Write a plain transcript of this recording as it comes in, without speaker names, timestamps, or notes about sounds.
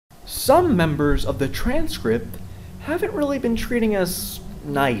some members of the Transcript haven't really been treating us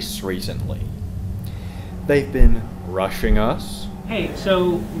nice recently. They've been rushing us. Hey,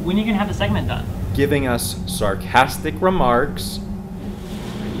 so when are you gonna have the segment done? Giving us sarcastic remarks.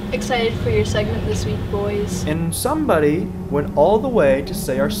 Excited for your segment this week, boys. And somebody went all the way to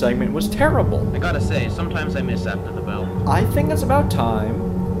say our segment was terrible. I gotta say, sometimes I miss after the bell. I think it's about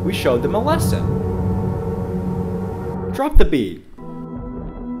time we showed them a lesson. Drop the beat.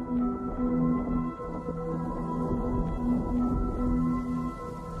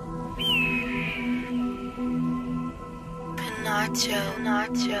 Nacho.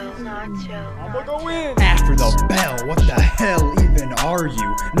 I'ma go in. After the bell, what the hell even are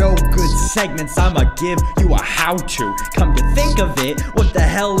you? No good segments, I'ma give you a how-to. Come to think of it, what the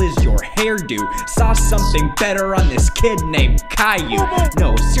hell is your hairdo? Saw something better on this kid named Caillou.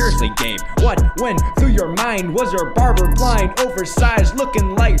 No, seriously, Gabe, what went through your mind? Was your barber blind, oversized,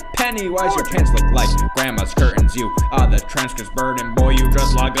 looking like Pennywise? Your pants look like grandma's curtains. You are the Transcript's burden, boy, you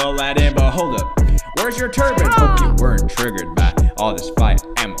dress like Aladdin. But hold up, where's your turban? Hope you weren't triggered by all this fire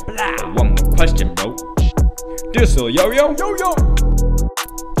ammo. One more question, bro. Diesel, yo. I'm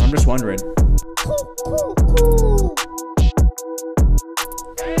just wondering.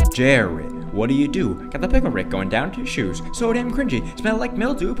 Jared, what do you do? Got the pickle Rick going down to your shoes. So damn cringy. Smell like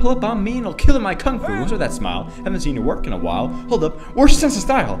mildew. Pull up on me and I'll kill my kung fu. What's with that smile? Haven't seen you work in a while. Hold up. Where's your sense of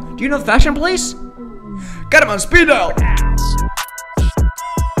style? Do you know the fashion police? Got him on speed dial.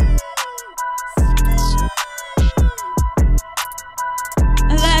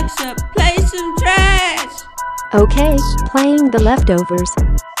 Alexa, play some trash. Okay, playing The Leftovers.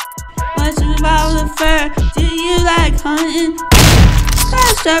 What's with all the fur? Do you like hunting?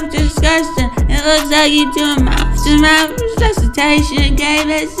 Stop disgusting. It looks like you're doing mouth-to-mouth resuscitation. Gave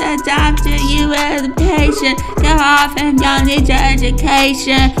it a doctor, you were the patient. Go off and don't need your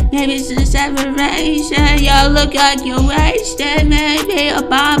education. Maybe it's a separation. You look like you're wasted. Maybe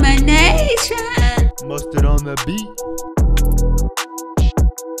abomination. Mustard on the beat.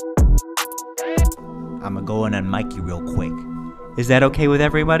 I'ma go in and mic you real quick. Is that okay with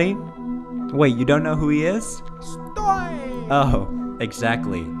everybody? Wait, you don't know who he is? Stoy! Oh,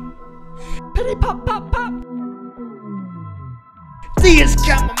 exactly. Pitty pop pop pop! These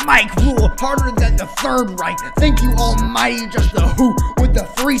got my mic rule harder than the Third Reich. Think you almighty, just the who with the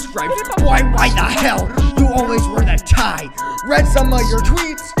 3 stripes. Why the hell you always wear that tie? Read some of your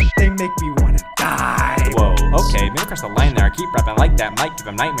tweets, they make me wanna die. Whoa, okay, maybe across the line there. I keep rapping like that, might give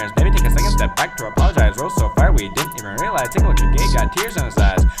him nightmares. Maybe take a second step back to apologize. Rose so far we didn't even realize. Take a look at Gay, got tears in his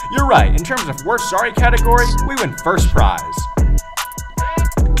eyes. You're right, in terms of worst sorry category, we win first prize.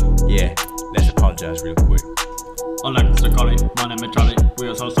 Yeah, let's apologize real quick. Alexa, Collie, my name is Charlie. We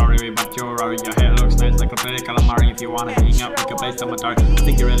are so sorry about your Rory. Your hair looks nice like a pretty calamari. If you wanna hang out, we can play some guitar. I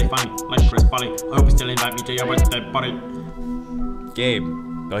think you're really funny, like Chris Polly. I hope you still invite me to your birthday party. Gabe,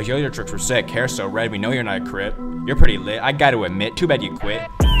 those yo-yo tricks were sick. Hair so red, we know you're not a crit. You're pretty lit, I gotta admit. Too bad you quit.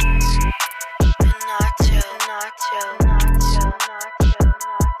 Nacho.